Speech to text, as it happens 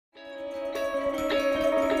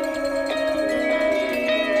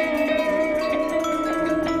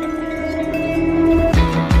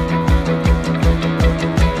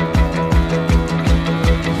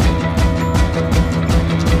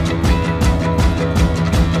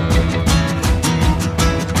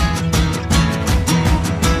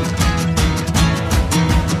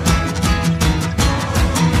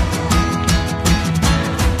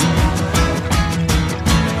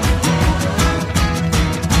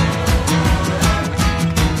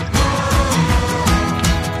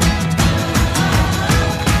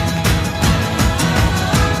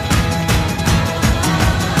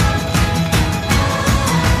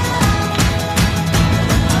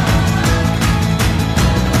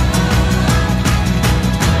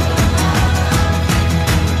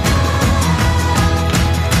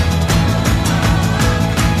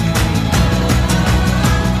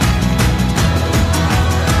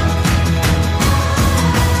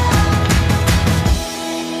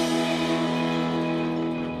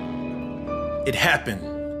It happened.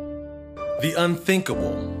 The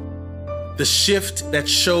unthinkable. The shift that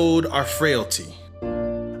showed our frailty.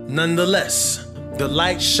 Nonetheless, the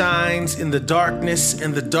light shines in the darkness,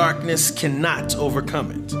 and the darkness cannot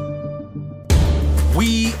overcome it.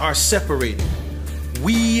 We are separated.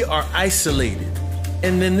 We are isolated.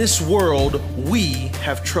 And in this world, we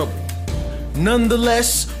have trouble.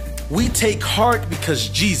 Nonetheless, we take heart because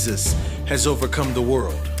Jesus has overcome the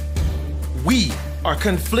world. We are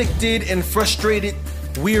conflicted and frustrated,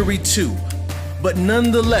 weary too. But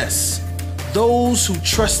nonetheless, those who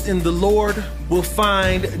trust in the Lord will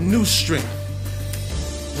find new strength.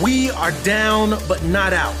 We are down but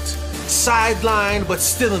not out, sidelined but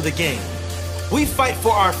still in the game. We fight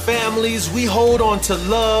for our families, we hold on to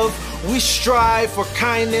love, we strive for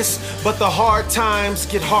kindness, but the hard times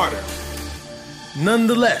get harder.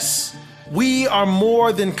 Nonetheless, we are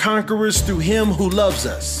more than conquerors through Him who loves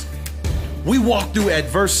us. We walk through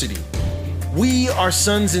adversity. We are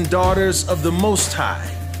sons and daughters of the Most High.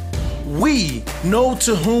 We know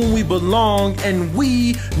to whom we belong, and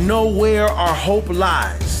we know where our hope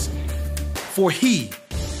lies. For He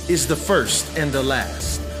is the first and the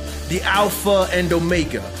last, the Alpha and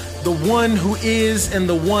Omega, the one who is and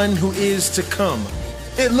the one who is to come.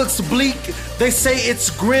 It looks bleak, they say it's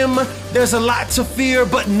grim, there's a lot to fear,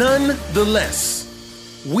 but nonetheless,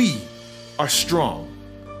 we are strong.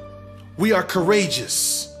 We are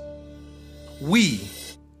courageous. We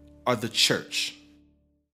are the church.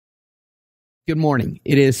 Good morning.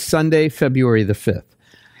 It is Sunday, February the 5th.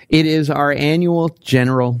 It is our annual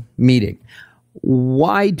general meeting.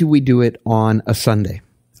 Why do we do it on a Sunday?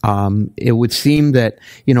 It would seem that,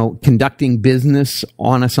 conducting business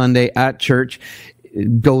on a Sunday at church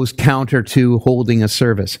goes counter to holding a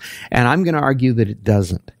service. And I'm going to argue that it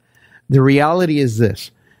doesn't. The reality is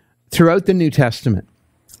this. Throughout the New Testament,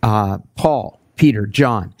 Paul, Peter,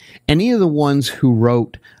 John, any of the ones who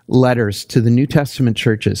wrote letters to the New Testament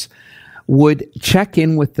churches would check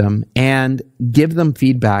in with them and give them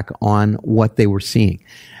feedback on what they were seeing.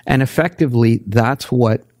 And effectively, that's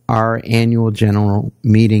what our annual general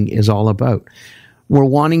meeting is all about. We're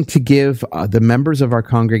wanting to give the members of our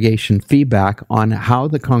congregation feedback on how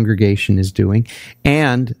the congregation is doing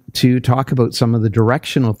and to talk about some of the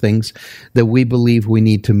directional things that we believe we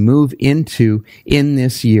need to move into in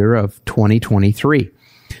this year of 2023.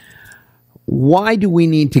 Why do we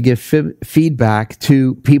need to give feedback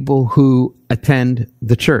to people who attend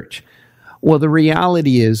the church? Well, the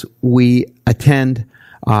reality is we attend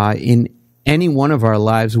in any one of our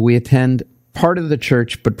lives, we attend part of the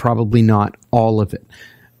church, but probably not all of it.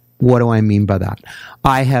 What do I mean by that?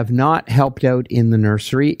 I have not helped out in the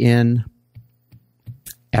nursery in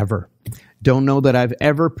ever. Don't know that I've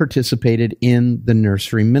ever participated in the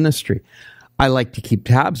nursery ministry. I like to keep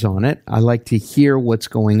tabs on it. I like to hear what's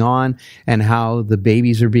going on and how the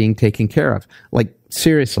babies are being taken care of. Like,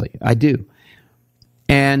 seriously, I do.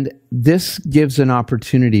 And this gives an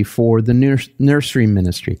opportunity for the nursery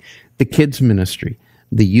ministry, the kids ministry,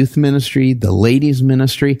 the youth ministry, the ladies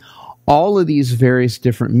ministry, all of these various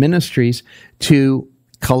different ministries to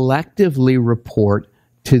collectively report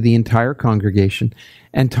to the entire congregation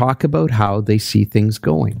and talk about how they see things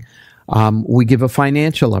going. We give a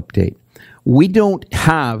financial update. We don't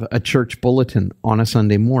have a church bulletin on a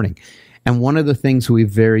Sunday morning. And one of the things we've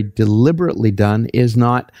very deliberately done is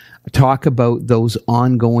not talk about those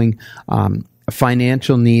ongoing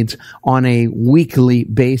financial needs on a weekly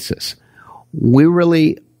basis. We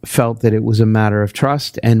really felt that it was a matter of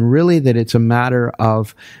trust and really that it's a matter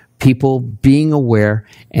of people being aware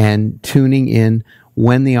and tuning in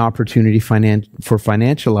when the opportunity for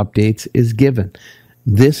financial updates is given.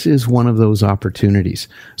 This is one of those opportunities.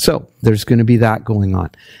 So there's going to be that going on.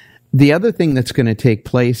 The other thing that's going to take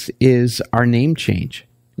place is our name change.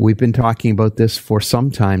 We've been talking about this for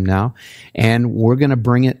some time now, and we're going to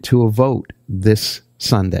bring it to a vote this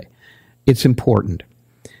Sunday. It's important.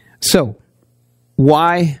 So,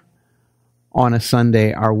 why on a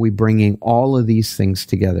Sunday are we bringing all of these things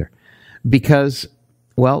together? Because,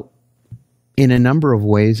 well, in a number of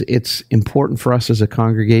ways, it's important for us as a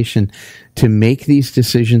congregation to make these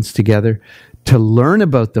decisions together, to learn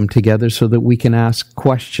about them together so that we can ask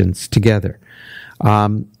questions together.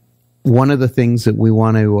 One of the things that we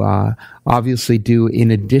want to obviously do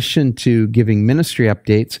in addition to giving ministry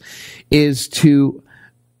updates is to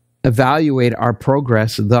evaluate our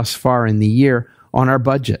progress thus far in the year on our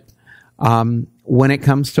budget. When it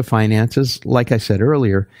comes to finances, like I said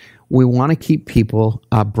earlier, we want to keep people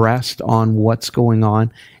abreast on what's going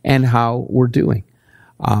on and how we're doing.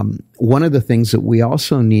 One of the things that we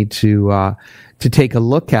also need to take a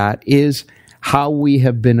look at is how we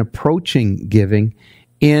have been approaching giving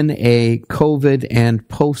in a COVID and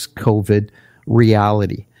post-COVID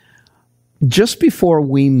reality. Just before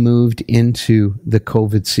we moved into the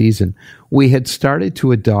COVID season, we had started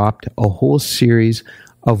to adopt a whole series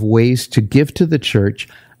of ways to give to the church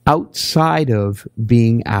outside of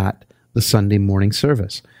being at the Sunday morning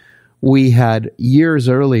service. We had years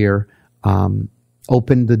earlier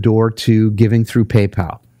opened the door to giving through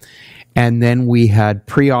PayPal. And then we had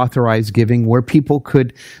pre-authorized giving where people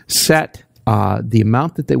could set the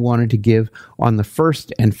amount that they wanted to give on the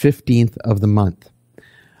 1st and 15th of the month.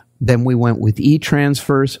 Then we went with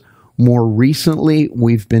e-transfers. More recently,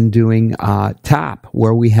 we've been doing TAP,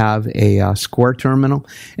 where we have a Square terminal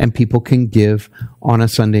and people can give on a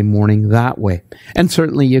Sunday morning that way. And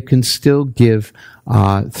certainly you can still give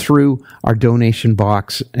through our donation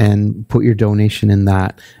box and put your donation in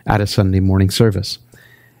that at a Sunday morning service.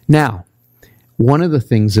 Now, one of the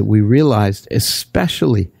things that we realized,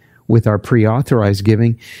 especially with our pre-authorized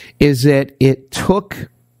giving, is that it took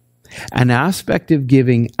an aspect of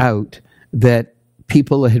giving out that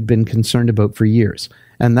people had been concerned about for years,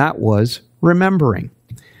 and that was remembering.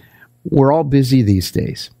 We're all busy these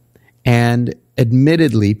days, and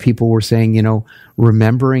admittedly, people were saying,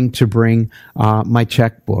 remembering to bring my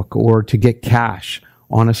checkbook or to get cash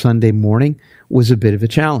on a Sunday morning was a bit of a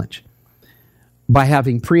challenge. By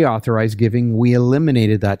having pre-authorized giving, we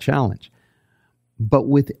eliminated that challenge. But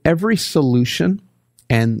with every solution,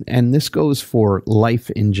 and this goes for life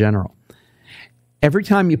in general, every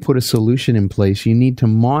time you put a solution in place, you need to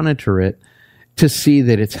monitor it to see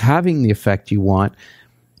that it's having the effect you want,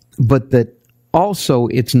 but that also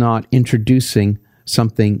it's not introducing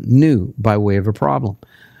something new by way of a problem.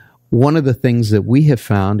 One of the things that we have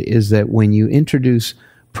found is that when you introduce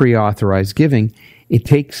pre-authorized giving, it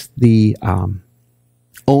takes the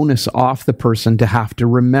onus off the person to have to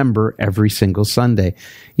remember every single Sunday,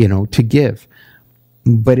 to give.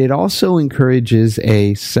 But it also encourages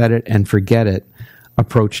a set it and forget it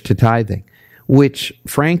approach to tithing, which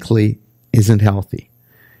frankly isn't healthy.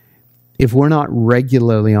 If we're not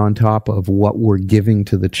regularly on top of what we're giving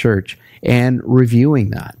to the church and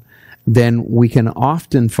reviewing that, then we can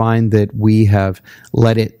often find that we have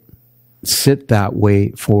let it sit that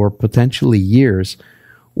way for potentially years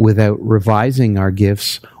without revising our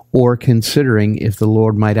gifts or considering if the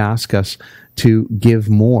Lord might ask us to give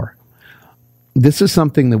more. This is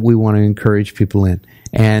something that we want to encourage people in,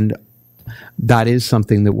 and that is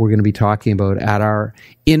something that we're going to be talking about at our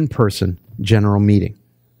in-person general meeting.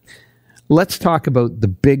 Let's talk about the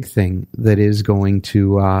big thing that is going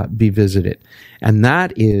to be visited, and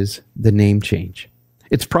that is the name change.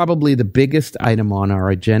 It's probably the biggest item on our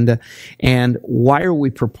agenda, and why are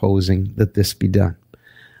we proposing that this be done?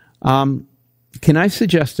 Can I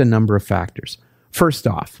suggest a number of factors? First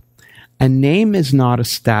off, a name is not a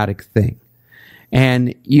static thing.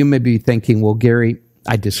 And you may be thinking, well, Gary,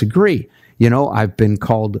 I disagree. I've been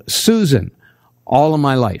called Susan all of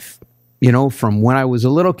my life, from when I was a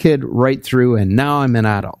little kid right through, and now I'm an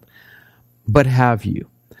adult. But have you?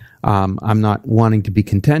 I'm not wanting to be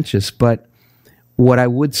contentious, but what I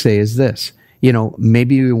would say is this.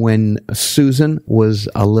 Maybe when Susan was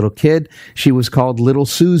a little kid, she was called Little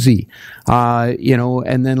Susie,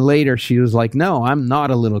 and then later she was like, no, I'm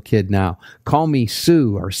not a little kid now. Call me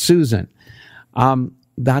Sue or Susan.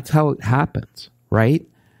 That's how it happens, right?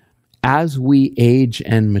 As we age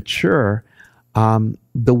and mature,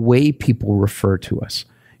 the way people refer to us.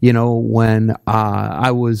 When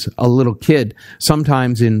I was a little kid,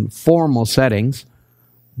 sometimes in formal settings,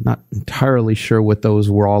 not entirely sure what those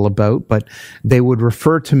were all about, but they would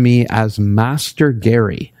refer to me as Master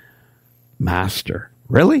Gary. Master.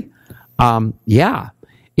 Really? Yeah.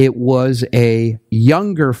 It was a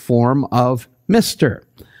younger form of Mr.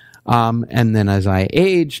 And then as I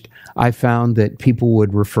aged, I found that people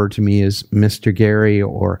would refer to me as Mr. Gary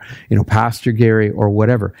or, Pastor Gary or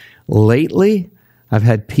whatever. Lately, I've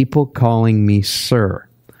had people calling me Sir.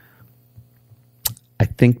 I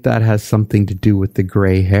think that has something to do with the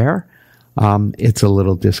gray hair. It's a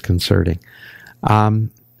little disconcerting. At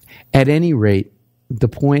any rate, the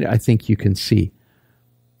point I think you can see,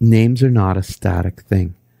 names are not a static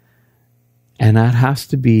thing. And that has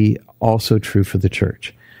to be also true for the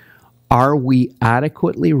church. Are we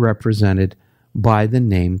adequately represented by the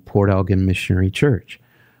name Port Elgin Missionary Church?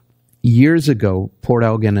 Years ago, Port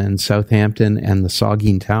Elgin and Southampton and the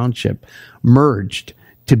Saugeen Township merged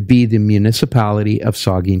to be the municipality of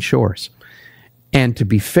Saugeen Shores. And to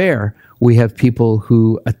be fair, we have people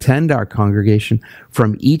who attend our congregation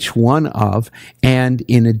from each one of, and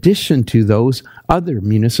in addition to those, other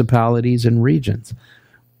municipalities and regions.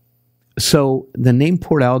 So the name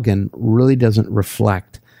Port Elgin really doesn't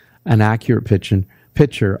reflect an accurate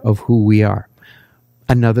picture of who we are.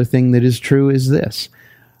 Another thing that is true is this.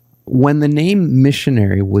 When the name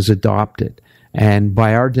missionary was adopted, and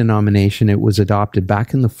by our denomination it was adopted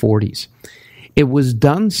back in the 40s, it was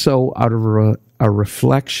done so out of a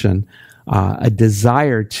reflection, a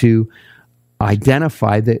desire to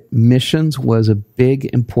identify that missions was a big,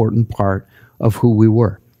 important part of who we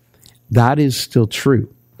were. That is still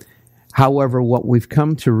true. However, what we've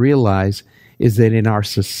come to realize is that in our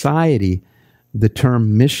society, the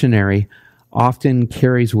term missionary often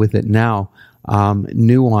carries with it now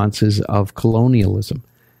nuances of colonialism.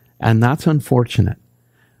 And that's unfortunate.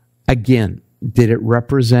 Again, did it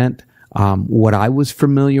represent what I was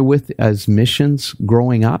familiar with as missions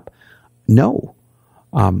growing up? No.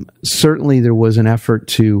 Certainly there was an effort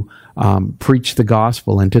to preach the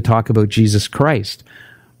gospel and to talk about Jesus Christ.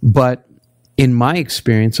 But in my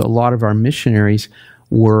experience, a lot of our missionaries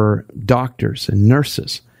were doctors and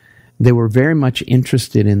nurses. They were very much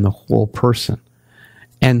interested in the whole person.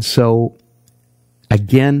 And so,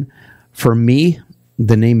 again, for me,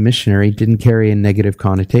 the name missionary didn't carry a negative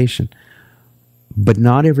connotation. But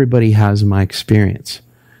not everybody has my experience.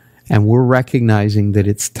 And we're recognizing that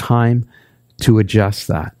it's time to adjust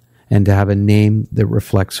that and to have a name that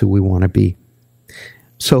reflects who we want to be.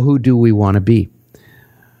 So who do we want to be?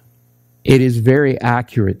 It is very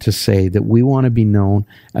accurate to say that we want to be known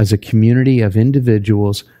as a community of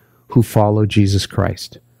individuals who follow Jesus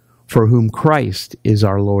Christ, for whom Christ is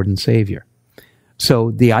our Lord and Savior.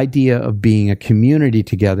 So the idea of being a community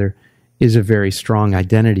together is a very strong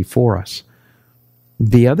identity for us.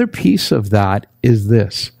 The other piece of that is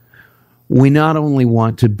this. We not only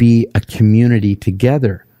want to be a community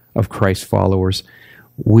together of Christ followers,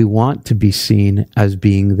 we want to be seen as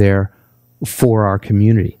being there for our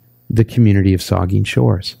community, the community of Saugeen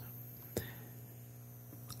Shores.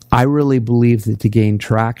 I really believe that to gain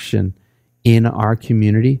traction in our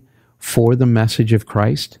community for the message of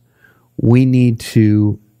Christ, we need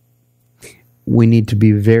to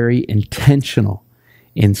be very intentional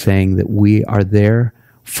in saying that we are there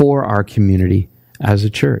for our community as a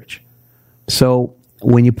church. So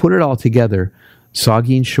when you put it all together,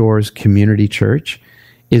 Saugeen Shores Community Church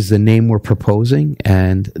is the name we're proposing,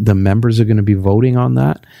 and the members are going to be voting on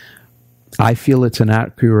that. I feel it's an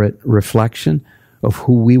accurate reflection of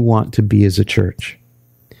who we want to be as a church.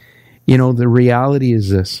 You know, the reality is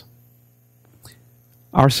this.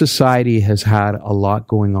 Our society has had a lot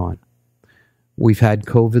going on. We've had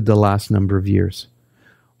COVID the last number of years.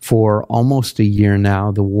 For almost a year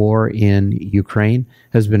now, the war in Ukraine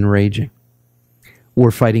has been raging.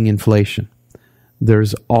 We're fighting inflation.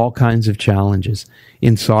 There's all kinds of challenges.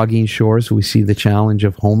 In Saugeen Shores, we see the challenge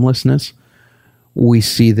of homelessness. We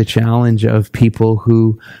see the challenge of people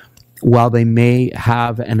who, while they may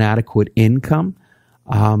have an adequate income,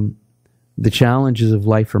 the challenges of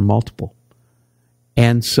life are multiple.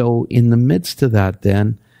 And so in the midst of that,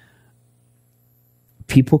 then,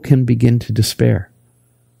 people can begin to despair.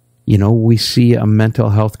 You know, we see a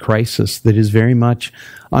mental health crisis that is very much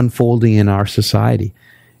unfolding in our society.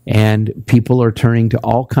 And people are turning to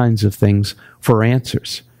all kinds of things for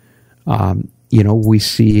answers. You know, we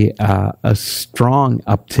see a strong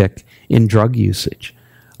uptick in drug usage,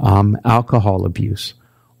 alcohol abuse,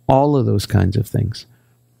 all of those kinds of things.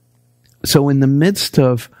 So in the midst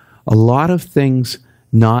of a lot of things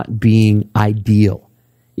not being ideal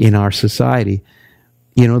in our society,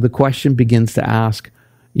 you know, the question begins to ask,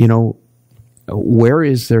 you know, where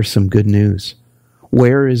is there some good news?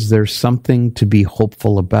 Where is there something to be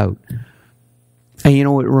hopeful about? And, you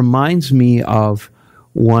know, it reminds me of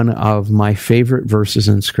one of my favorite verses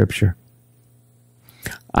in Scripture.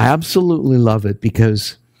 I absolutely love it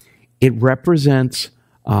because it represents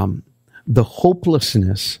the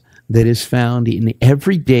hopelessness that is found in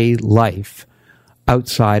everyday life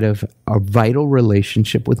outside of a vital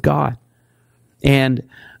relationship with God. And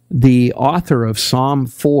the author of Psalm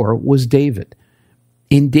 4 was David.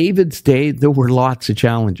 In David's day, there were lots of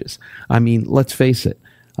challenges. I mean, let's face it,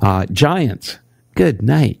 giants, good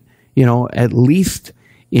night. You know, at least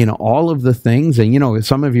in all of the things, and you know,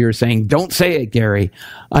 some of you are saying, don't say it, Gary.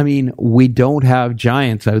 I mean, we don't have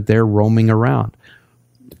giants out there roaming around,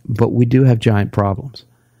 but we do have giant problems.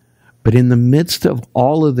 But in the midst of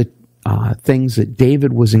all of the things that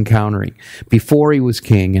David was encountering before he was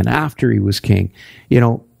king and after he was king, you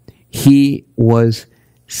know, he was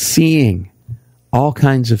seeing all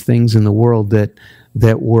kinds of things in the world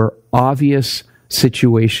that were obvious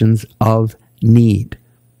situations of need.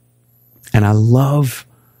 And I love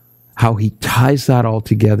how he ties that all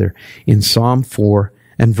together in Psalm 4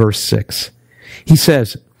 and verse 6. He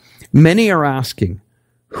says, many are asking,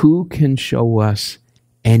 who can show us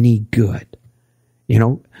any good?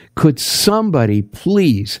 Could somebody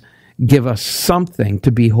please give us something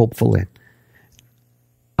to be hopeful in?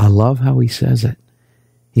 I love how he says it.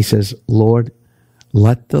 He says, Lord,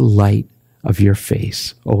 let the light of your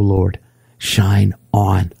face, O Lord, shine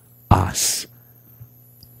on us.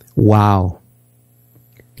 Wow.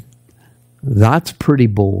 That's pretty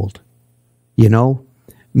bold.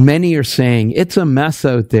 Many are saying, it's a mess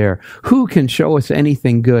out there. Who can show us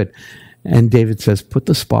anything good? And David says, put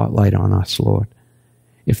the spotlight on us, Lord.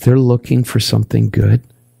 If they're looking for something good,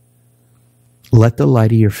 let the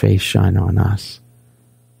light of your face shine on us.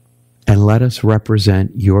 And let us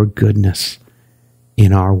represent your goodness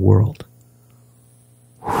in our world.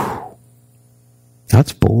 Whew.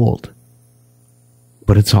 That's bold.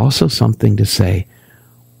 But it's also something to say,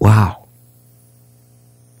 wow.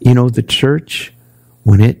 The church,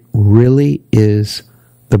 when it really is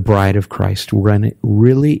the bride of Christ, when it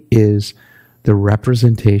really is the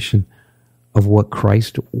representation of what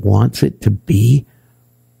Christ wants it to be,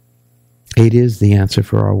 it is the answer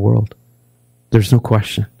for our world. There's no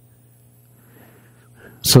question.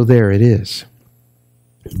 So there it is.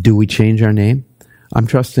 Do we change our name? I'm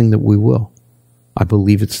trusting that we will. I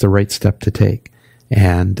believe it's the right step to take.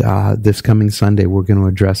 And this coming Sunday, we're going to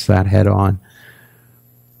address that head on.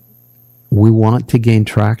 We want to gain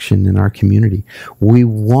traction in our community. We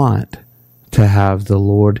want to have the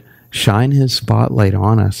Lord shine his spotlight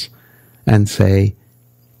on us and say,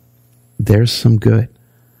 there's some good.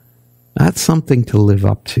 That's something to live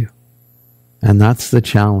up to. And that's the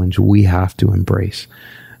challenge we have to embrace.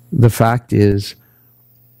 The fact is,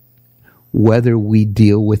 whether we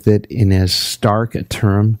deal with it in as stark a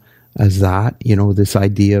term as that, this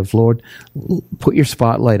idea of, Lord, put your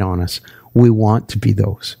spotlight on us. We want to be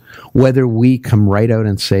those. Whether we come right out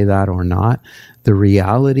and say that or not, the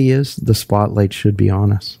reality is the spotlight should be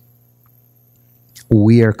on us.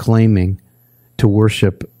 We are claiming to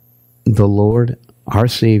worship the Lord, our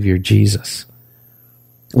Savior, Jesus.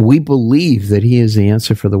 We believe that he is the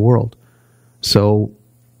answer for the world. So,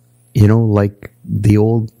 like the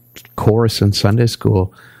old chorus in Sunday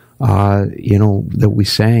school, that we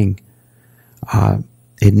sang,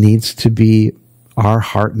 it needs to be our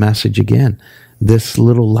heart message again. This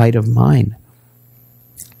little light of mine,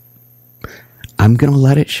 I'm going to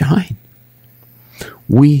let it shine.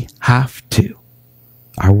 We have to.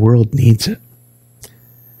 Our world needs it.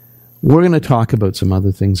 We're going to talk about some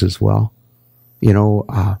other things as well.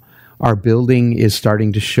 Our building is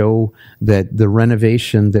starting to show that the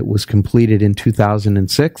renovation that was completed in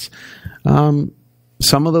 2006,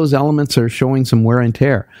 some of those elements are showing some wear and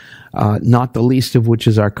tear, not the least of which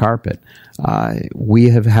is our carpet. We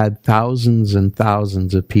have had thousands and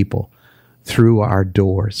thousands of people through our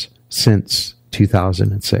doors since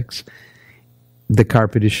 2006. The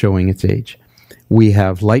carpet is showing its age. We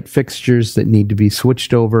have light fixtures that need to be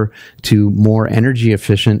switched over to more energy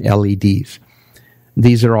efficient LEDs.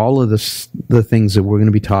 These are all of the things that we're going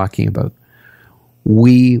to be talking about.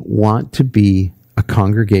 We want to be a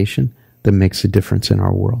congregation that makes a difference in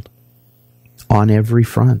our world on every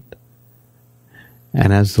front.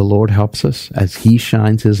 And as the Lord helps us, as he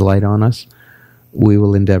shines his light on us, we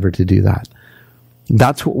will endeavor to do that.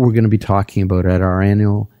 That's what we're going to be talking about at our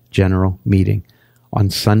annual general meeting on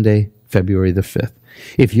Sunday, February the 5th.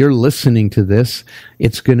 If you're listening to this,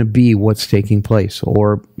 it's going to be what's taking place.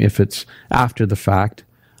 Or if it's after the fact,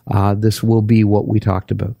 this will be what we talked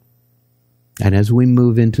about. And as we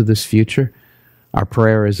move into this future, our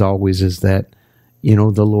prayer as always is that,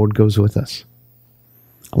 the Lord goes with us.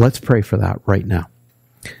 Let's pray for that right now.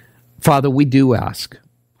 Father, we do ask,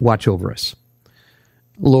 watch over us.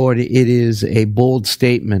 Lord, it is a bold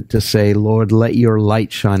statement to say, Lord, let your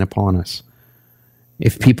light shine upon us.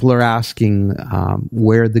 If people are asking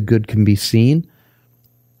where the good can be seen,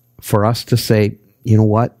 for us to say, you know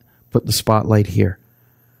what, put the spotlight here.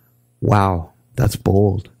 Wow, that's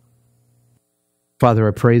bold. Father,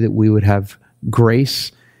 I pray that we would have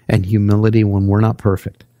grace and humility when we're not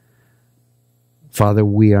perfect. Father,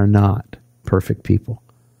 we are not perfect people.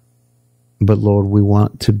 But Lord, we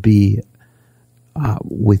want to be,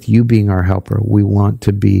 with you being our helper, we want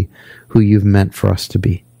to be who you've meant for us to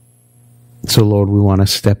be. So Lord, we want to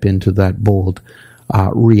step into that bold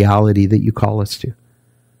reality that you call us to.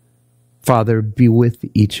 Father, be with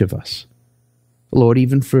each of us. Lord,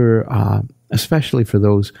 even for, especially for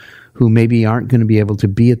those who maybe aren't going to be able to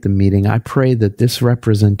be at the meeting, I pray that this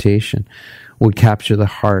representation would capture the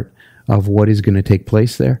heart of what is going to take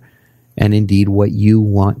place there, and indeed what you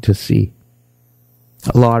want to see.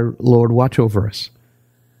 Lord, watch over us.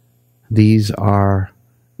 These are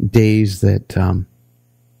days that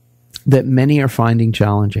that many are finding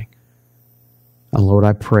challenging. And Lord,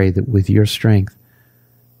 I pray that with your strength,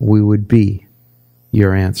 we would be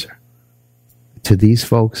your answer to these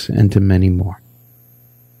folks and to many more.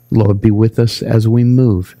 Lord, be with us as we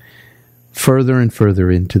move further and further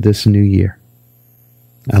into this new year.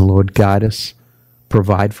 And Lord, guide us,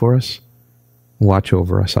 provide for us, watch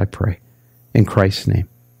over us, I pray. In Christ's name,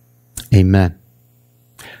 amen.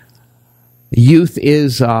 Youth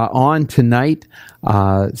is on tonight,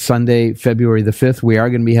 Sunday, February the 5th. We are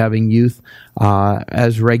going to be having youth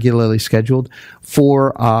as regularly scheduled.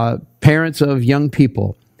 For parents of young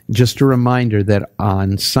people, just a reminder that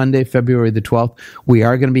on Sunday, February the 12th, we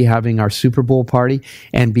are going to be having our Super Bowl party.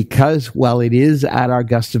 And because, while it is at our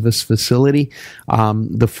Gustavus facility,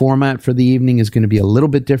 the format for the evening is going to be a little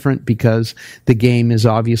bit different because the game is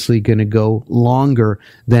obviously going to go longer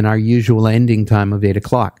than our usual ending time of 8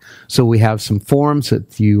 o'clock. So we have some forms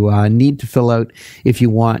that you need to fill out if you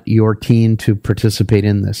want your teen to participate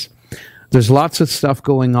in this. There's lots of stuff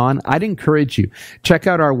going on. I'd encourage you, check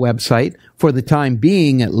out our website. For the time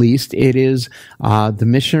being, at least, it is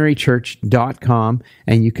themissionarychurch.com,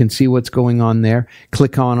 and you can see what's going on there.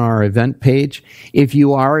 Click on our event page. If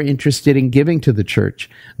you are interested in giving to the church,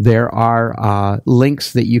 there are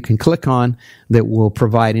links that you can click on that will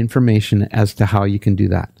provide information as to how you can do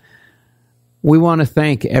that. We want to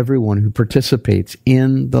thank everyone who participates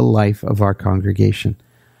in the life of our congregation.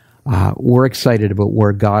 We're excited about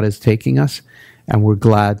where God is taking us, and we're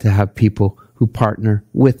glad to have people who partner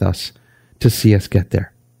with us to see us get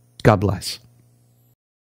there. God bless.